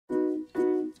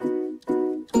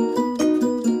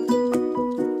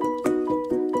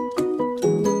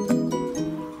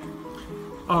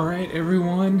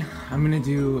I'm going to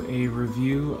do a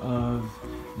review of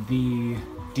the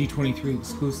D23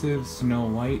 exclusive Snow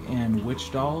White and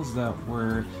Witch dolls that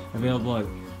were available at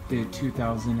the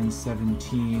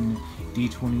 2017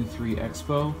 D23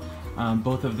 Expo.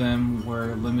 Both of them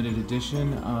were limited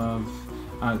edition of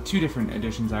two different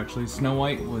editions actually. Snow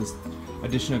White was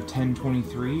edition of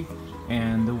 1023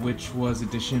 and the Witch was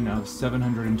edition of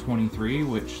 723,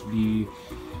 which the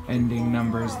ending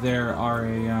numbers there are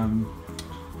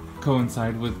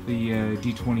coincide with the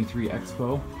D23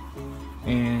 Expo,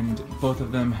 and both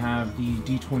of them have the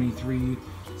D23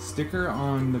 sticker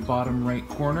on the bottom right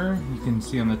corner. You can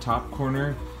see on the top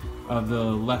corner of the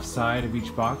left side of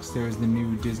each box there's the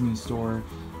new Disney Store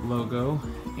logo,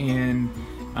 and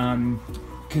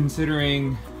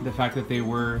considering the fact that they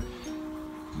were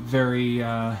very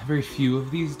few of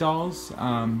these dolls,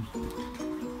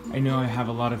 I know I have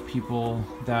a lot of people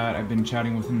that I've been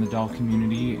chatting with in the doll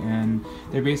community, and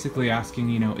they're basically asking,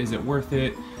 you know, is it worth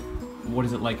it? What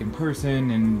is it like in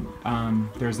person? And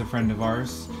there's a friend of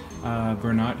ours,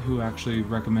 Bernat, who actually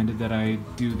recommended that I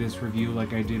do this review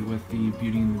like I did with the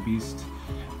Beauty and the Beast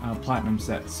Platinum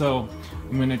set. So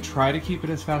I'm going to try to keep it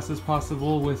as fast as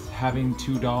possible with having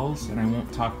two dolls, and I won't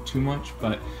talk too much,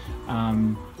 but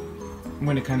I'm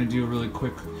going to kind of do a really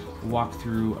quick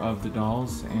walkthrough of the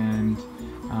dolls, and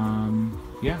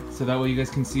yeah, so that way you guys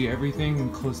can see everything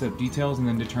in close-up details and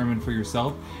then determine for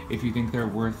yourself if you think they're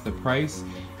worth the price.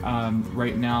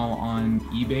 Right now on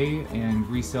eBay and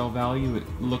resale value, it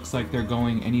looks like they're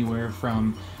going anywhere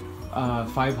from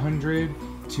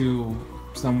 $500 to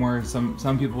somewhere,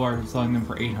 some people are selling them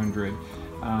for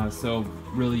 $800. So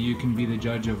really you can be the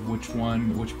judge of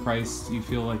which price you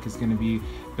feel like is going to be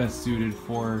best suited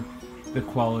for the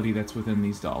quality that's within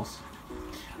these dolls.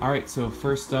 Alright, so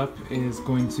first up is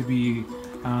going to be,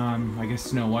 I guess,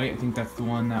 Snow White. I think that's the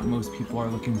one that most people are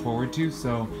looking forward to,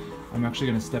 so I'm actually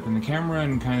going to step in the camera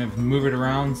and kind of move it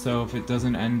around, so if it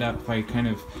doesn't end up, if I kind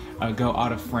of go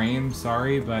out of frame,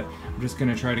 sorry, but I'm just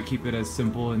going to try to keep it as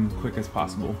simple and quick as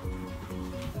possible.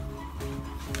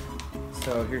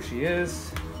 So here she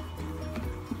is.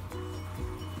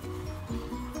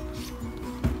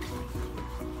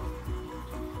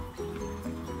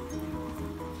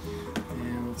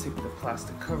 Take the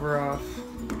plastic cover off.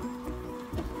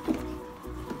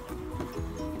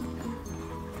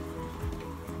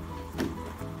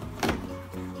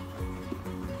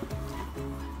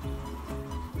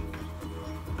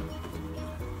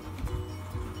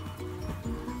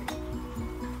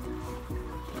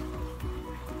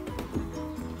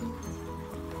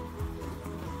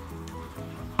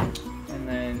 And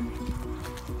then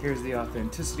here's the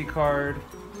authenticity card.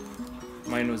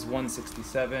 Mine was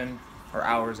 167. Or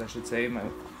hours, I should say, my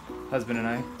husband and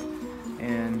I.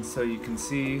 And so you can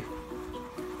see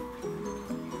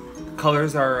the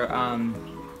colors are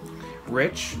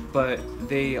rich, but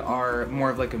they are more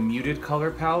of like a muted color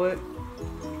palette.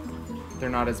 They're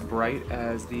not as bright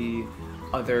as the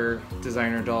other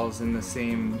designer dolls in the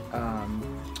same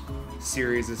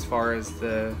series as far as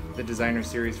the designer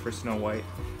series for Snow White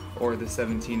or the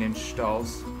 17-inch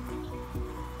dolls.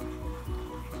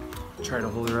 Try to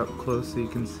hold her up close so you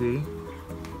can see.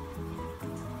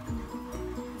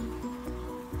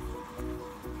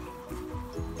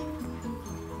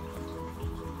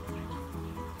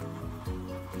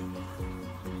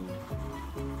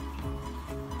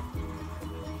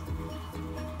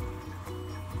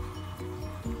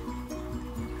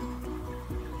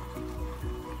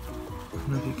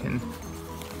 I don't know if you can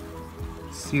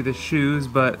see the shoes,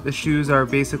 but the shoes are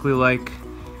basically like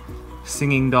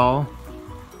Singing Doll.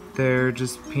 They're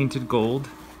just painted gold.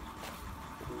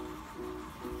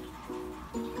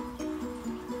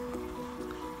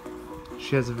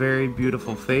 She has a very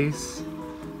beautiful face,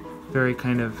 very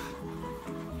kind of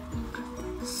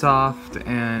soft,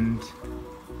 and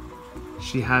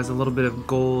she has a little bit of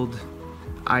gold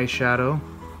eyeshadow,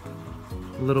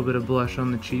 a little bit of blush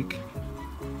on the cheek.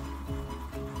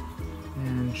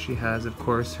 And she has, of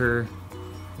course, her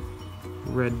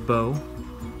red bow.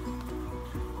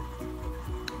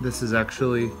 This is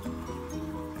actually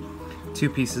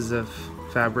two pieces of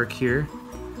fabric here.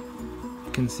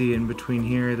 You can see in between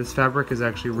here, this fabric is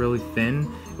actually really thin.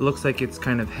 It looks like it's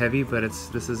kind of heavy, but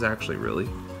this is actually really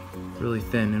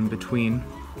thin in between.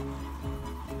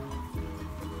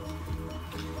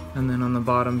 And then on the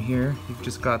bottom here, you've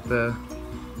just got the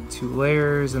two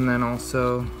layers, and then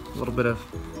also a little bit of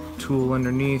tulle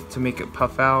underneath to make it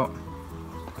puff out.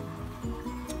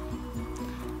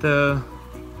 The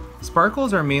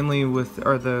sparkles are mainly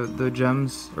the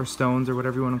gems or stones or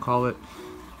whatever you want to call it,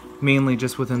 mainly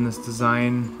just within this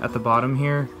design at the bottom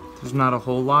here. There's not a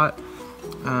whole lot.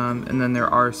 And then there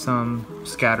are some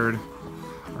scattered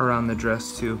around the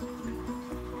dress too.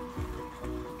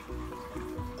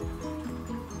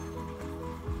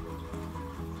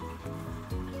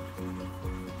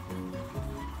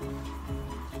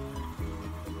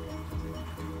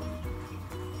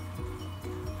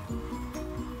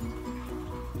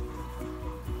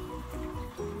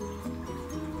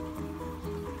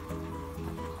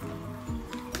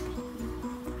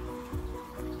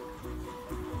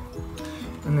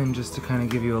 And then just to kind of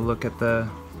give you a look at the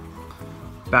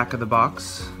back of the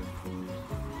box,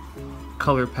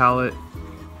 color palette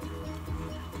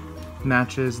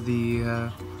matches the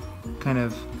kind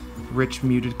of rich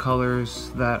muted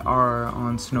colors that are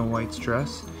on Snow White's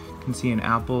dress. You can see an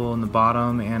apple on the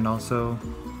bottom, and also,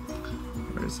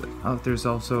 where is it? Oh, there's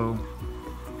also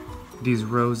these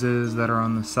roses that are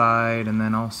on the side, and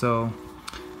then also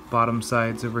bottom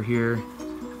sides over here.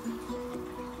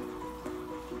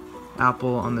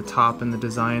 Apple on the top and the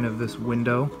design of this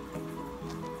window.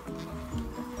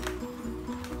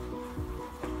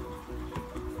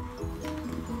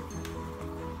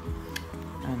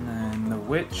 And then the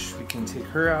witch, we can take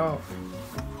her out.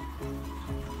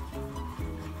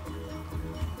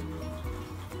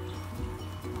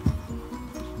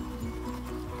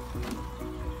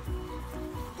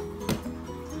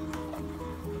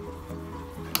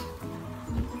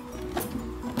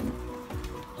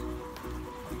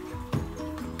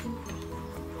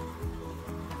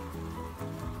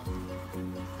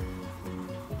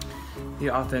 The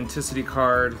authenticity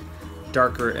card,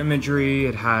 darker imagery.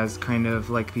 It has kind of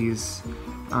like these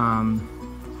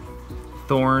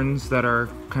thorns that are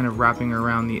kind of wrapping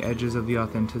around the edges of the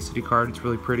authenticity card. It's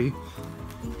really pretty.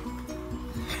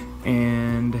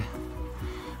 And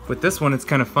with this one, it's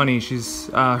kind of funny.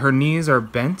 She's her knees are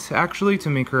bent actually to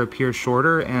make her appear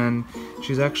shorter, and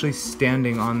she's actually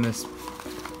standing on this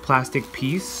plastic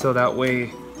piece, so that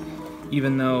way,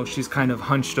 even though she's kind of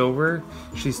hunched over,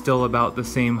 she's still about the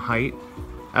same height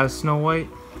as Snow White.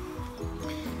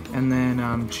 And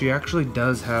then she actually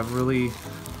does have really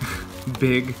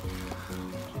big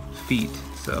feet,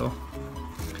 so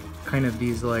kind of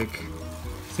these like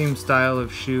same style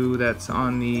of shoe that's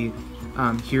on the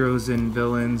Heroes and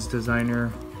Villains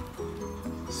designer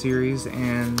series.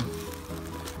 And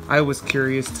I was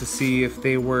curious to see if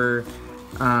they were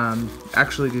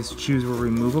actually, these shoes were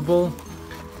removable.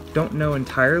 Don't know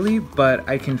entirely, but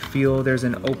I can feel there's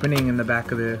an opening in the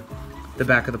back of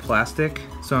the plastic,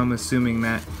 so I'm assuming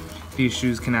that these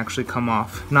shoes can actually come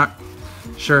off. Not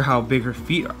sure how big her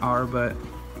feet are, but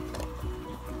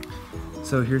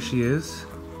so here she is.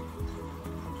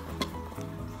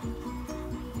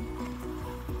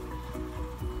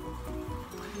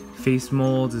 Face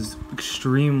mold is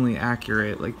extremely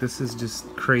accurate. Like, this is just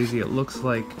crazy. It looks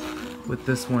like with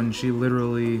this one she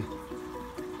literally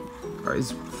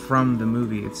is from the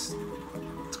movie. It's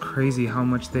crazy how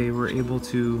much they were able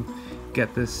to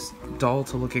get this doll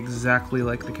to look exactly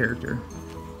like the character.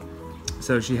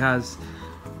 So she has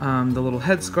the little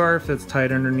headscarf that's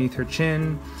tied underneath her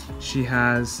chin. She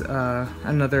has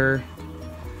another,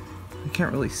 I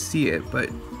can't really see it, but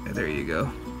there you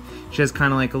go. She has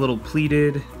kind of like a little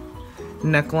pleated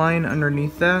neckline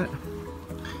underneath that.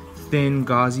 Thin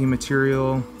gauzy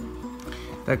material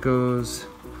that goes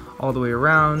all the way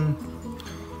around.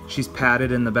 She's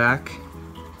padded in the back.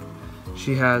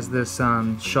 She has this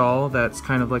shawl that's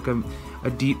kind of like a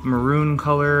deep maroon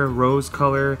color, rose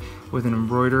color with an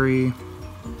embroidery.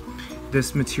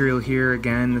 This material here,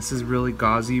 again, this is really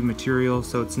gauzy material,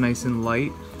 so it's nice and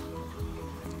light.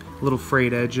 Little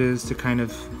frayed edges to kind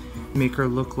of make her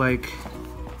look like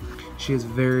she is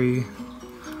very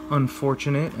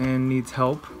unfortunate and needs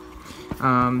help.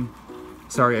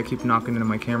 Sorry, I keep knocking into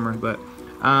my camera, but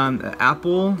the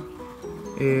apple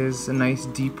is a nice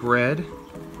deep red.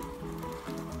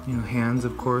 You know, hands,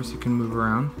 of course, you can move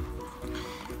around.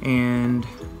 And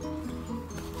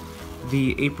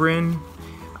the apron,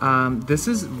 this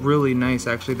is really nice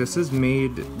actually. This is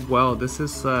made well. This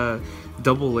is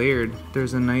double layered.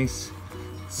 There's a nice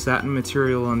satin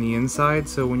material on the inside,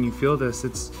 so when you feel this,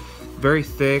 it's very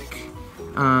thick.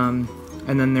 And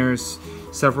then there's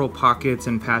several pockets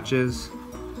and patches,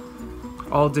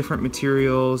 all different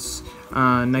materials,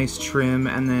 nice trim,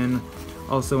 and then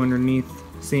also underneath,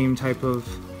 same type of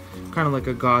kind of like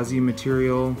a gauzy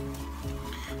material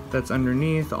that's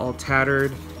underneath, all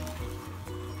tattered.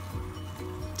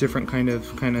 Different kind of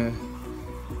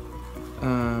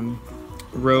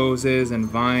roses and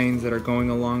vines that are going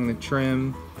along the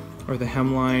trim or the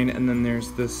hemline, and then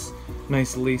there's this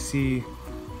nice lacy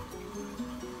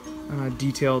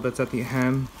detail that's at the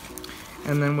hem.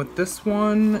 And then with this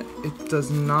one, it does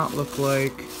not look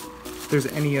like there's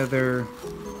any other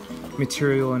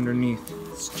material underneath.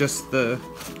 It's just the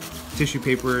tissue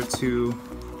paper to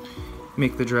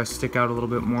make the dress stick out a little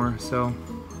bit more. So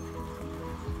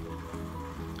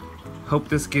hope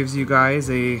this gives you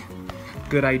guys a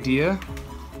good idea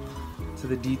to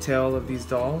the detail of these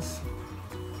dolls.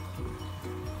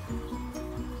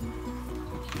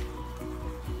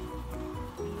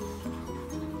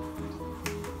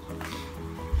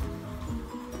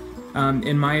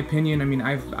 In my opinion, I mean,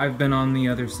 I've been on the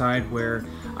other side where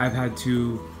I've had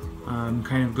to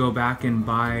kind of go back and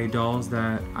buy dolls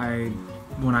that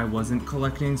when I wasn't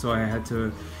collecting, so I had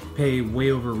to pay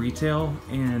way over retail,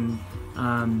 and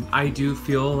I do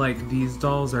feel like these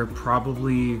dolls are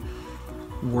probably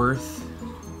worth,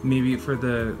 maybe for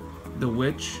the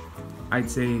witch, I'd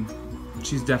say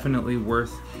she's definitely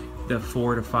worth the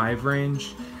 4 to 5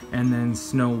 range, and then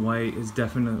Snow White is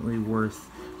definitely worth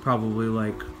probably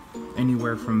like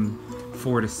anywhere from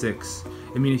 4 to 6.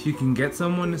 I mean, if you can get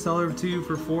someone to sell her to you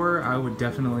for 4, I would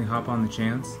definitely hop on the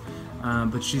chance.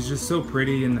 But she's just so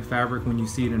pretty in the fabric when you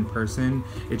see it in person.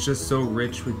 It's just so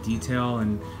rich with detail,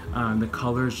 and the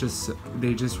colors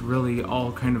they just really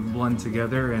all kind of blend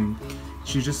together, and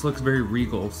she just looks very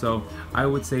regal. So I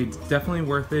would say it's definitely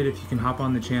worth it. If you can hop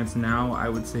on the chance now, I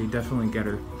would say definitely get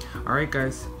her. Alright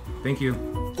guys, thank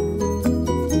you.